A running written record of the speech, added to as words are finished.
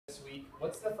week.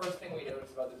 What's the first thing we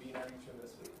noticed about the bean earnings from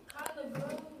this week? Kyla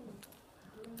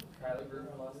grew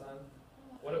from last time.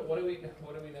 What do we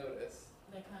notice?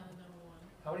 That kind of number one.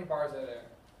 How many bars are there?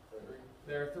 3.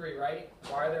 There are 3, right?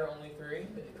 Why are there only 3?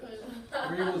 Because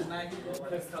 3 was 90. Because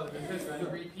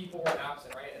 3 people were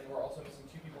absent, right? And we're also missing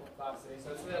 2 people from class today. So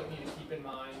that's something that we need to keep in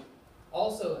mind.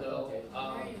 Also, though,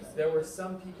 there were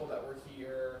some people that were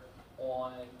here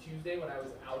on Tuesday when I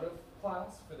was out of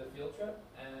class for the field trip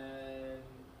and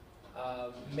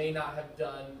may not have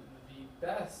done the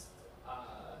best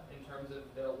in terms of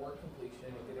their work completion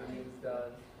and getting things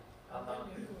done. I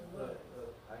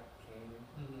came.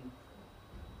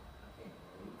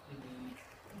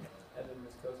 And then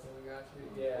Miss Coastman, we got you.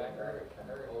 Yeah, I heard. I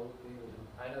know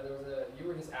you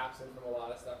were just absent from a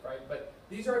lot of stuff, right? But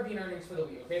these are our bean earnings for the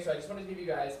week. Okay, so I just wanted to give you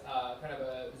guys kind of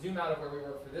a zoom out of where we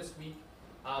were for this week.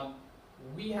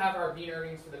 We have our bean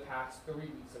earnings for the past 3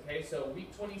 weeks. Okay, so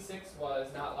week 26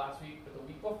 was not last week, but the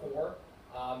week before.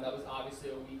 That was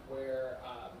obviously a week where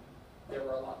there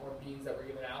were a lot more beans that were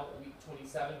given out. Week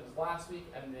 27 was last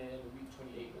week, and then week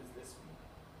 28 was this week.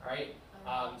 All right.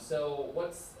 So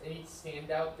what's any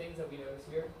standout things that we notice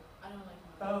here? I don't like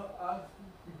Oscar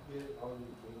keep getting all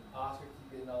these beans. Oscar keep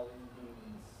getting all these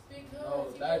beans.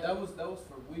 because No, that was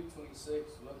for week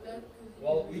 26. Look,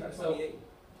 Well, week so 28.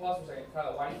 pause for a second.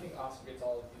 Kyle, why do you think Oscar gets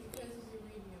all of these because beans? he's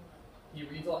reading a lot. He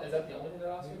reads a lot. Is that the only thing that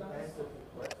Oscar does?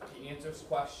 He answers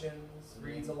questions,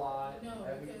 reads a lot. No,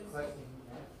 because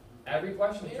Every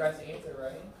question he tries to answer,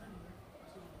 right?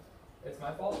 It's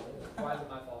my fault. Why is it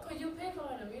my fault? Cause you pick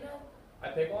on him, you know. I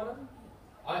pick on him.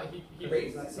 He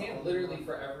raises his hand literally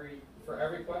for every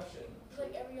question. It's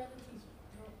like every other teacher.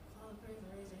 Don't call a person,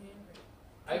 raise your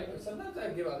hand. Sometimes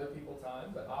I give other people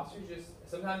time, but Oscar's just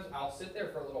sometimes I'll sit there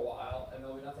for a little while and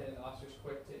there'll be nothing, and Oscar's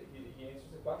quick to he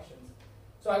answers the questions.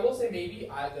 So I will say maybe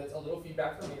that's a little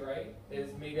feedback for me, right?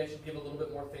 Is maybe I should give a little bit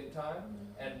more think time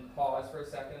and pause for a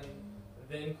second,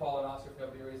 then call on Oscar if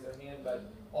nobody raised their hand. But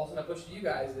also my push to you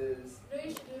guys is No, you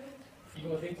should do it. even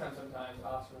with think time sometimes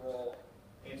Oscar will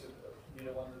answer be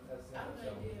the one that has the I have answer.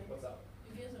 an idea. What's up?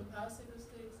 You get some popsicle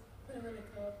sticks, put them in a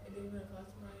cup, and then you're gonna call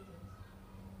somebody else.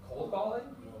 Cold calling?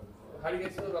 How do you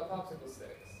guys feel about popsicle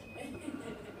sticks?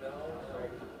 No?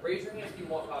 Raise your hand if you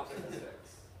want popsicle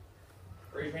sticks.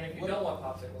 Raise your hand if you don't want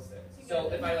popsicle sticks. So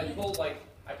if I pulled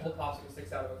popsicle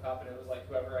sticks out of a cup and it was like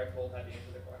whoever I pulled had to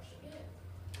answer the question.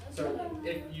 So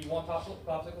if you want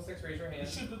popsicle sticks, raise your hand. You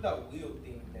should do that wheel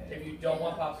thing there. If you don't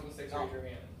want popsicle sticks, raise your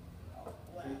hand.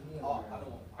 Oh, I don't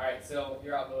want. Alright, so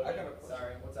you're outvoted. I got a question.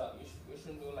 Sorry, what's up? We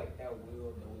shouldn't do like that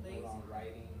wheel that we do on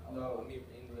writing. No. I mean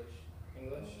English.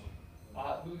 English?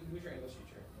 Who's your English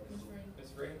teacher? Miss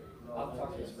Free? No, I'll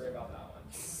talk to Miss Free about that one.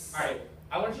 Alright,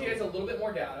 I want to show you guys a little bit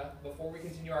more data before we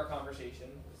continue our conversation,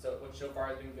 which so far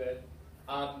has been good.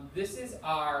 This is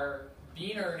our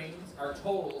bean earnings, our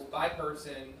totals by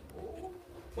person,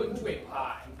 put into a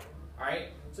pie.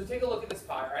 Alright, so take a look at this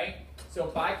pie, right? So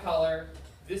by color,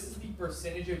 this is the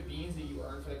percentage of beans that you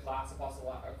earned for the class across the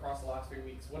last 3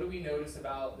 weeks. What do we notice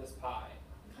about this pie?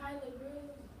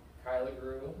 Kyla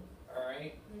grew,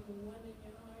 alright? Number one in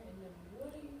your heart, and then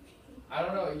what do you think? I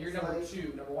don't know, you're number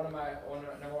 2, number one in my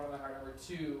heart, number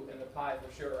 2 in the pie for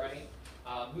sure, right?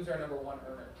 Who's our number 1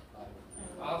 earner?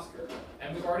 Oscar.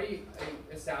 And we've already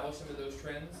established some of those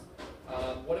trends.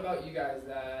 What about you guys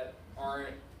that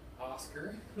aren't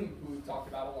Oscar, who we've talked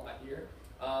about a lot here?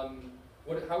 How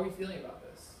are we feeling about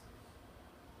this?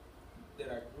 That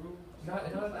I grew. Not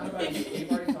about you. We've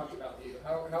already talked about you.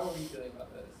 How are we feeling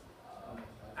about this?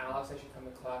 Alex, I should come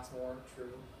to class more.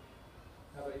 True.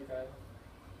 How about you, Kyle?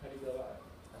 How do you feel about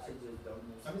it?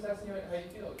 I'm just asking you how you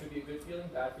feel. It could be a good feeling,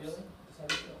 bad feeling. Just how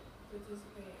do you feel?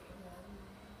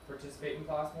 Participate in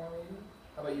class more, maybe?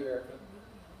 How about you, Erica?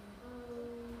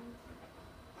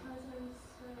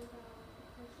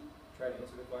 Try to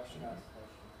answer the question.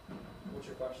 What's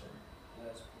your question?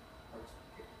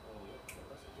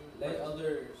 Let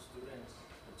other students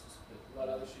participate. Let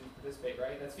other students participate,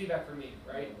 right? That's feedback for me,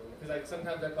 right? Because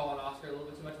sometimes I call on Oscar a little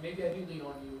bit too much. Maybe I do lean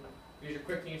on you because you're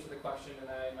quick to answer the question and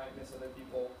I might miss other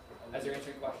people as they're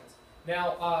answering questions.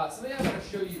 Now, something I want to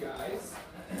show you guys,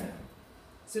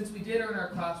 since we did earn our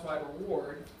class-wide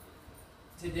reward,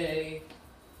 today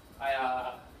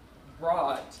I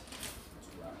brought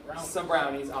some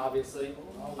brownies, obviously,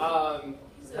 and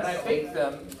I baked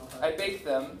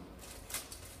them.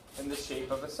 In the shape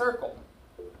of a circle.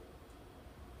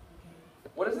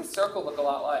 What does this circle look a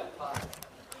lot like?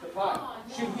 The pie.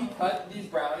 Should we cut these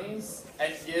brownies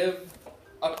and give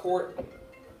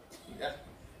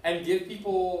and give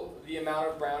people the amount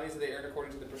of brownies that they earn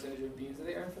according to the percentage of beans that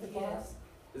they earn for the class?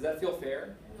 Does that feel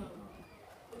fair? No.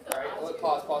 All right, let's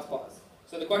pause.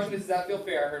 So the question is, does that feel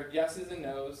fair? I heard yeses and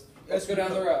nos. Let's go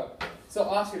down the row. So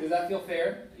Oscar, does that feel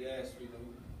fair? Yes, we do.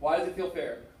 Why does it feel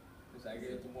fair? Because I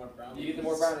get the more brownies. You get the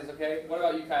more brownies, okay? What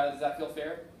about you, Kyla? Does that feel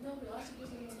fair? No, but also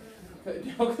gives me more brownies.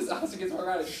 No, because Oscar gets more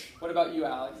brownies. What about you,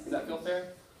 Alex? Does that feel fair?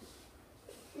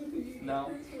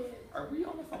 No. Are we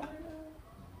on the phone right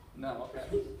now? No, okay.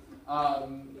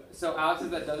 So Alex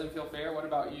says that doesn't feel fair. What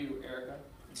about you, Erica?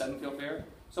 It doesn't feel fair?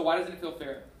 So why doesn't it feel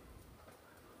fair?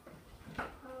 Because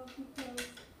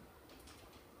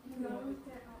you always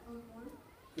get more.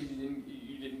 Because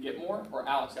you didn't get more, or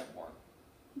Alex got more?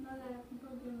 No, that people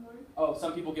get more. Oh,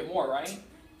 some people get more, right?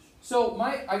 So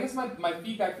I guess my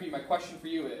feedback for you, my question for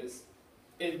you is,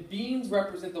 if beans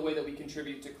represent the way that we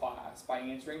contribute to class, by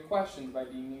answering questions, by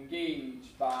being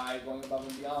engaged, by going above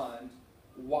and beyond,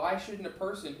 why shouldn't a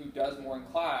person who does more in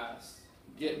class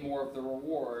get more of the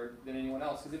reward than anyone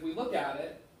else? Because if we look at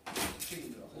it,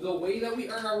 the way that we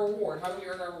earn our reward, how do we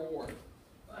earn our reward?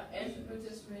 As you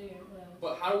participate in class.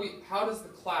 But how does the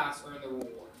class earn the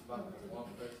reward?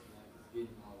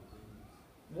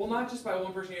 Well, not just by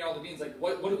one person getting all the beans. Like,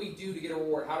 what do we do to get a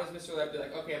reward? How does Mr. Lab be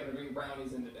like, okay, I'm going to bring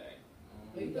brownies in today?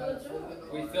 We fill the jar.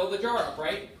 We fill the jar up,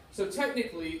 right? So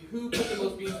technically, who put the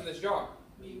most beans in this jar?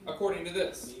 According to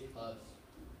this. Us.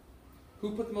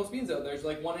 Who put the most beans out? There's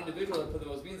like one individual that put the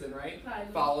most beans in, right? Kyla.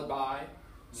 Followed by.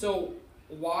 So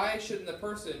why shouldn't the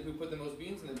person who put the most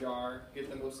beans in the jar get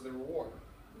the most of the reward?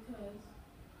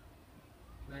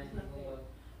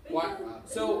 Why?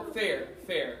 So fair.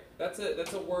 That's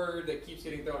a word that keeps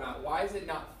getting thrown out. Why is it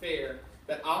not fair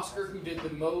that Oscar, who did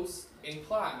the most in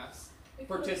class,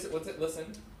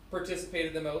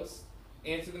 participated the most,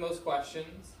 answered the most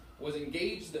questions, was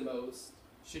engaged the most,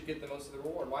 should get the most of the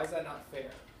reward? Why is that not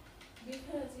fair?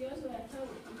 Because he also had help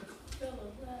from his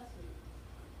fellow classmates.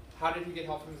 How did he get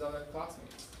help from his other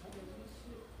classmates?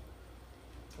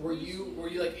 Were you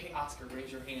like, hey Oscar,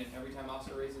 raise your hand every time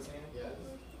Oscar raised his hand? Yes.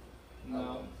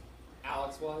 No.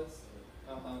 Alex was?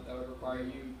 That would require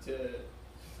you to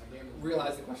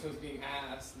realize the question was being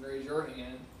asked and raise your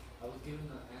hand. I was giving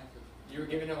the answer. You were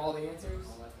giving him all the answers?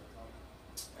 All at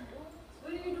the top.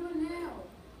 What are you doing now?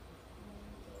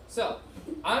 So,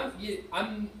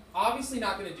 I'm obviously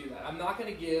not going to do that. I'm not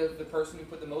going to give the person who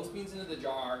put the most beans into the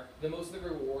jar the most of the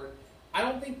reward. I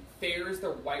don't think fair is the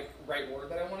right word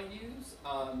that I want to use.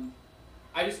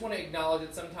 I just want to acknowledge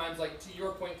that sometimes, like to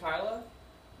your point, Kyla,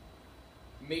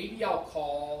 maybe I'll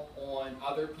call on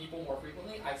other people more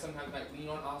frequently. I sometimes might lean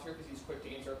on Oscar because he's quick to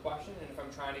answer a question, and if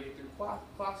I'm trying to get through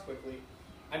class quickly,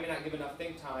 I may not give enough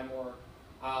think time, or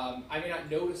I may not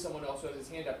notice someone else who has his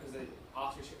hand up because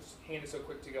Oscar's hand is so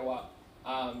quick to go up.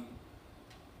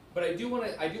 But I do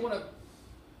want to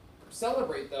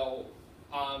celebrate though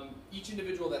each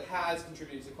individual that has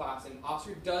contributed to class, and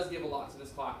Oscar does give a lot to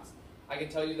this class. I can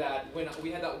tell you that when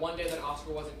we had that one day that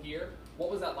Oscar wasn't here,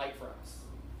 what was that like for us?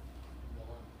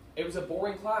 It was a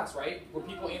boring class, right? Were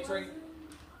people answering?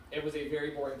 It was a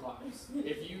very boring class.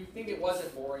 If you think it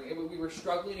wasn't boring, we were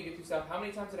struggling to get through stuff. How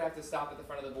many times did I have to stop at the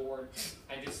front of the board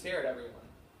and just stare at everyone?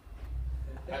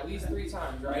 At least 3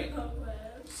 times, right?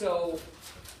 So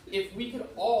if we could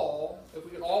all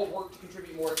work to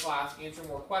contribute more to class, answer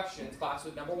more questions, class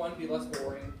would, number 1, be less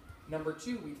boring. Number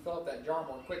 2, we'd fill up that jar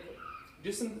more quickly.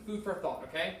 Just some food for thought,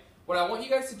 okay? What I want you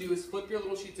guys to do is flip your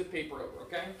little sheets of paper over,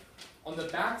 okay? On the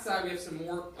back side, we have some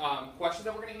more questions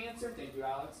that we're going to answer. Thank you,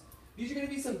 Alex. These are going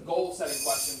to be some goal-setting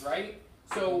questions, right?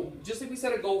 So just like we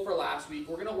set a goal for last week,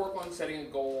 we're going to work on setting a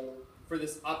goal for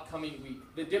this upcoming week.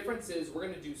 The difference is we're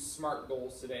going to do SMART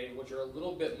goals today, which are a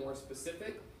little bit more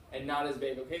specific and not as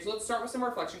vague, okay? So let's start with some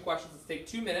reflection questions. Let's take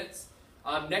 2 minutes.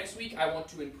 Next week, I want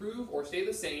to improve or stay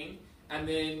the same, and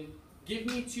then give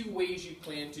me 2 ways you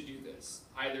plan to do this.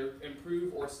 Either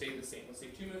improve or stay the same. Let's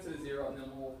take 2 minutes at a 0, and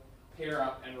then we'll pair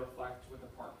up and reflect with a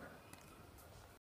partner.